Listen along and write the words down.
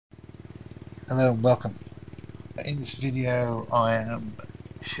Hello and welcome. In this video I am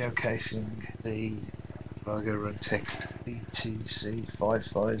showcasing the Vigorun BTC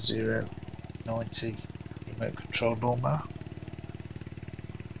 55090 remote control lawnmower.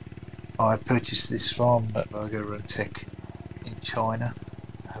 I purchased this from Vigorun in China,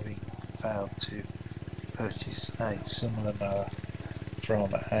 having failed to purchase a similar mower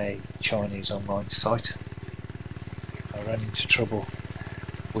from a Chinese online site. I ran into trouble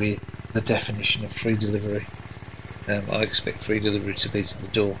with the definition of free delivery. I expect free delivery to be to the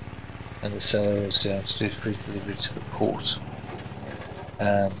door, and the seller was to do free delivery to the port.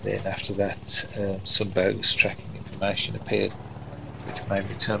 And then after that, some bogus tracking information appeared, which made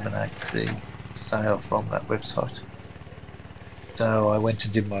me terminate the sale from that website. So I went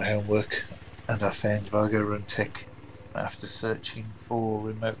and did my homework, and I found Vigorun after searching for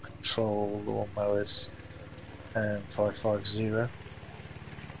remote control lawnmowers 550.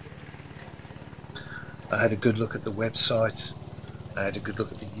 I had a good look at the website, I had a good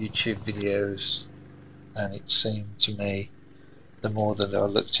look at the YouTube videos, and it seemed to me, the more that I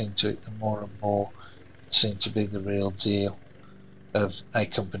looked into it, the more and more it seemed to be the real deal of a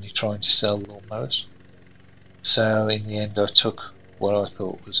company trying to sell lawnmowers. So in the end I took what I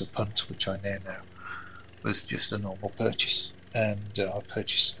thought was a punt, which I now know was just a normal purchase, and I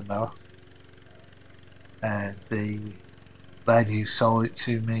purchased the mower. And the lady who sold it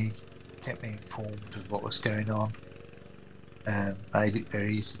to me kept me informed of what was going on and made it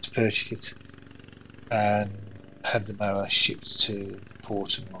very easy to purchase it, and had the mower shipped to the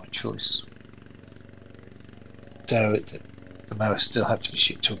port of my choice. So the mower still had to be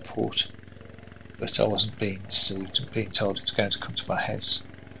shipped to a port, but I wasn't being deceived and being told it's going to come to my house.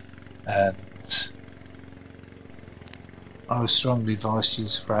 And I was strongly advised to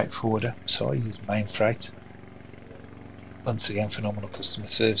use a freight forwarder, so I used Main Freight. Once again, phenomenal customer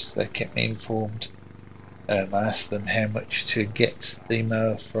service. They kept me informed. I asked them how much to get the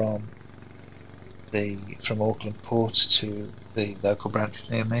mower from Auckland Port to the local branch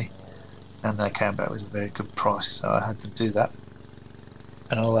near me, and they came back with a very good price, so I had to do that.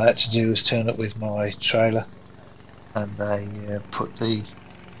 And all I had to do was turn up with my trailer, and they put the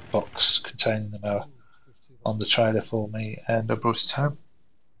box containing the mower on the trailer for me, and I brought it home.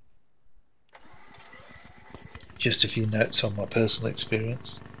 Just a few notes on my personal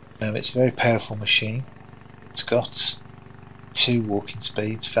experience. It's a very powerful machine. It's got 2 walking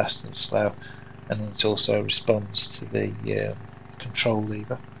speeds, fast and slow, and then it also responds to the control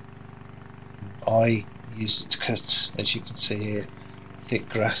lever. I used it to cut, as you can see here, thick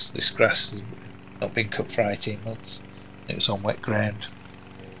grass. This grass has not been cut for 18 months. It was on wet ground.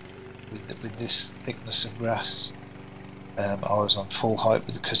 With this thickness of grass, I was on full height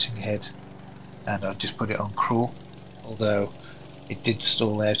with the cutting head, and I just put it on crawl. Although it did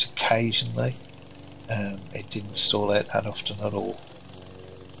stall out occasionally, it didn't stall out that often at all.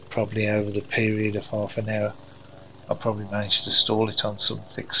 Probably over the period of half an hour, I probably managed to stall it on some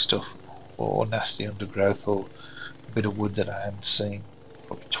thick stuff or nasty undergrowth or a bit of wood that I hadn't seen,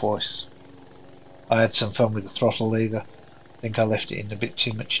 probably twice. I had some fun with the throttle lever. I think I left it in a bit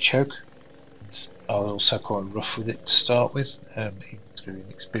too much choke. I was also quite rough with it to start with, either through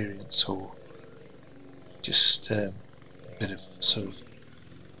inexperience or just a bit of sort of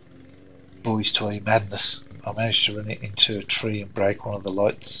boys toy madness. I managed to run it into a tree and break one of the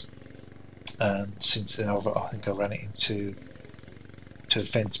lights, and since then I think I ran it into a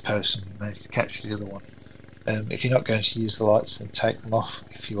fence post and managed to catch the other one. If you're not going to use the lights, then take them off.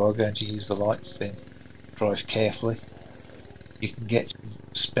 If you are going to use the lights, then drive carefully. You can get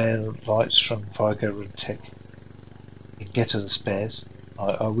spare lights from Vigorun. You can get other spares.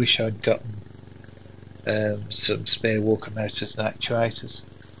 I wish I'd gotten some spare walker motors and actuators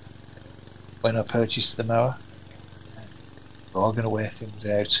when I purchased the mower. If I'm going to wear things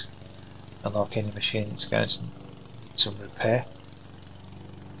out, and like any machine, it's going to need some repair.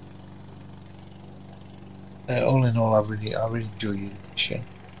 All in all, I really enjoy using the machine.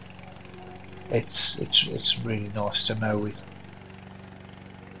 It's really nice to mow with,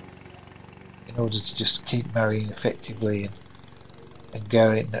 in order to just keep mowing effectively and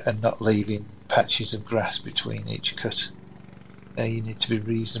going and not leaving patches of grass between each cut. You need to be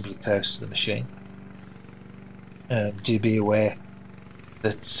reasonably close to the machine. Do be aware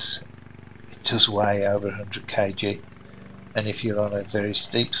that it does weigh over 100 kg, and if you're on a very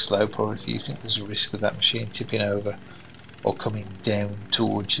steep slope, or if you think there's a risk of that machine tipping over or coming down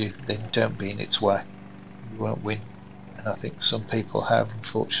towards you, then don't be in its way. You won't win. And I think some people have,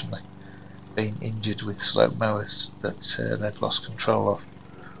 unfortunately, been injured with slope mowers that they've lost control of,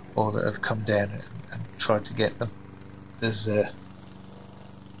 or that have come down and tried to get them. There's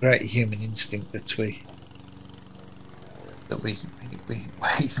great human instinct that we we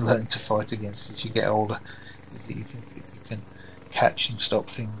learn to fight against as you get older, is that you think that you can catch and stop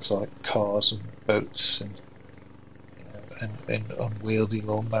things like cars and boats and and unwieldy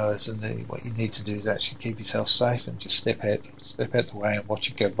lawnmowers, and what you need to do is actually keep yourself safe and just step out the way and watch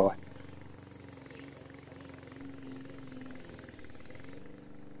it go by.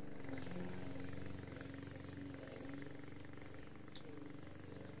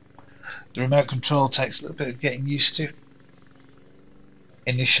 The remote control takes a little bit of getting used to.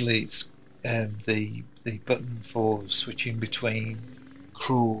 Initially, it's the button for switching between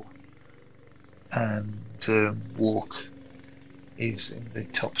crawl and walk is in the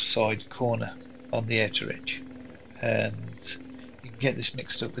top side corner on the outer edge, and you can get this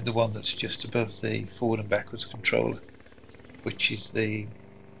mixed up with the one that's just above the forward and backwards controller, which is the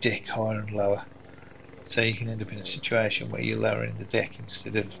deck higher and lower. So you can end up in a situation where you're lowering the deck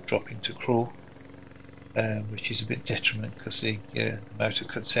instead of dropping to crawl, which is a bit detriment because the motor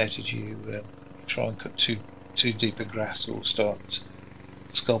cuts out as you try and cut too deep a grass or start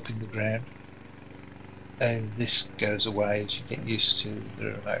sculpting the ground. This goes away as you get used to the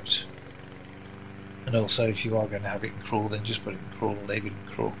remote. And also, if you are going to have it in crawl, then just put it in crawl, leave it in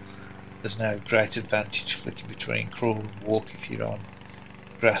crawl. There's no great advantage flicking between crawl and walk if you're on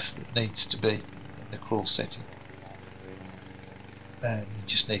grass that needs to be in the crawl setting. And you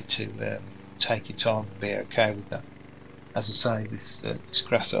just need to take your time and be okay with that. As I say, this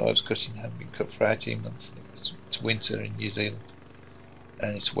grass that I was cutting hadn't been cut for 18 months. It's winter in New Zealand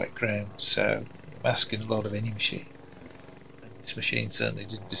and it's wet ground, so I'm asking a lot of any machine, and this machine certainly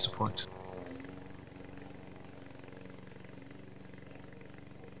didn't disappoint.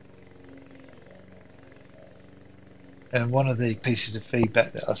 And one of the pieces of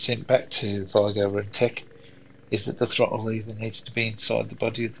feedback that I sent back to Vigorun RC is that the throttle lever needs to be inside the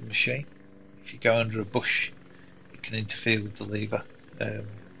body of the machine. If you go under a bush, it can interfere with the lever. You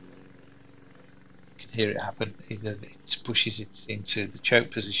can hear it happen. Either it pushes it into the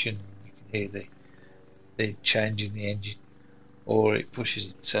choke position, you can hear the change in the engine, or it pushes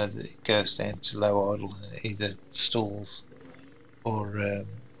it so that it goes down to low idle and it either stalls or you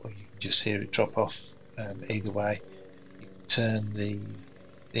can just hear it drop off. Either way, you can turn the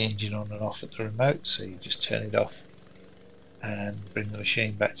engine on and off at the remote, so you just turn it off and bring the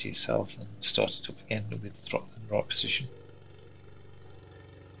machine back to yourself and start it up again with the throttle in the right position.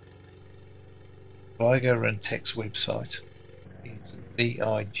 Vigorun RC's website is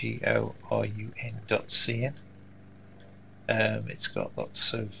vigorun.cn. It's got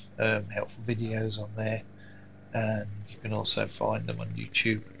lots of helpful videos on there, and you can also find them on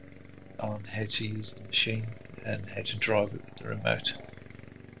YouTube on how to use the machine and how to drive it with the remote.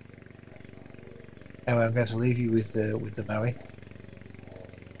 Anyway, I'm going to leave you with the mowing,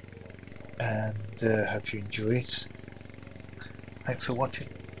 and hope you enjoy it. Thanks for watching.